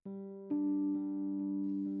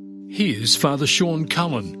Here's Father Sean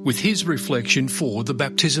Cullen with his reflection for the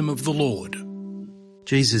baptism of the Lord.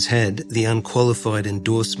 Jesus had the unqualified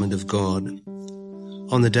endorsement of God.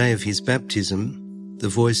 On the day of his baptism, the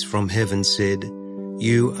voice from heaven said,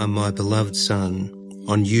 "You are my beloved Son,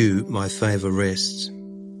 on you my favour rests."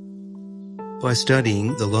 By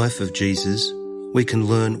studying the life of Jesus, we can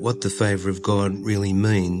learn what the favour of God really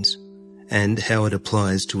means and how it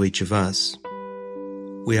applies to each of us.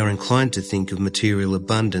 We are inclined to think of material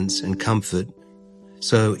abundance and comfort,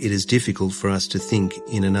 so it is difficult for us to think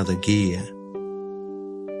in another gear.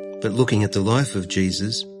 But looking at the life of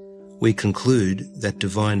Jesus, we conclude that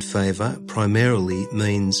divine favour primarily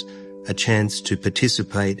means a chance to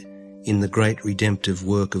participate in the great redemptive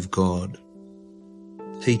work of God.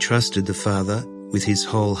 He trusted the Father with his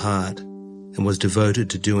whole heart and was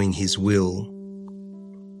devoted to doing his will.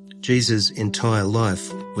 Jesus' entire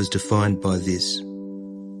life was defined by this.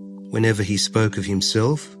 Whenever he spoke of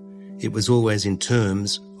himself, it was always in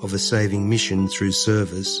terms of a saving mission through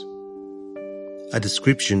service. A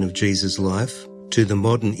description of Jesus' life to the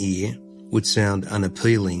modern ear would sound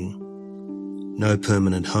unappealing. No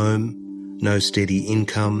permanent home, no steady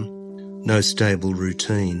income, no stable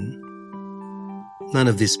routine. None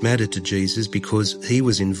of this mattered to Jesus because he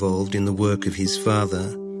was involved in the work of his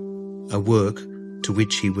Father, a work to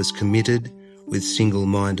which he was committed with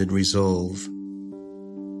single-minded resolve.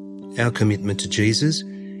 Our commitment to Jesus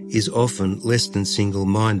is often less than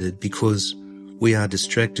single-minded because we are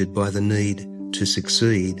distracted by the need to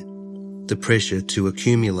succeed, the pressure to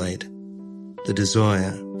accumulate, the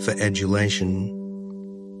desire for adulation.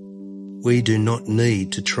 We do not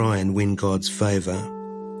need to try and win God's favour.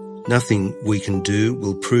 Nothing we can do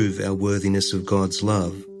will prove our worthiness of God's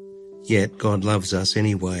love, yet God loves us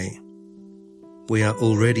anyway. We are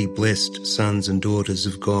already blessed sons and daughters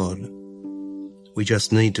of God. We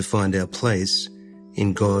just need to find our place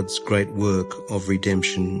in God's great work of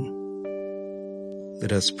redemption.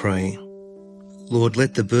 Let us pray. Lord,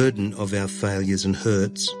 let the burden of our failures and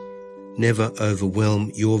hurts never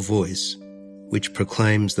overwhelm your voice, which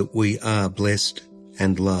proclaims that we are blessed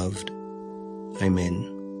and loved. Amen.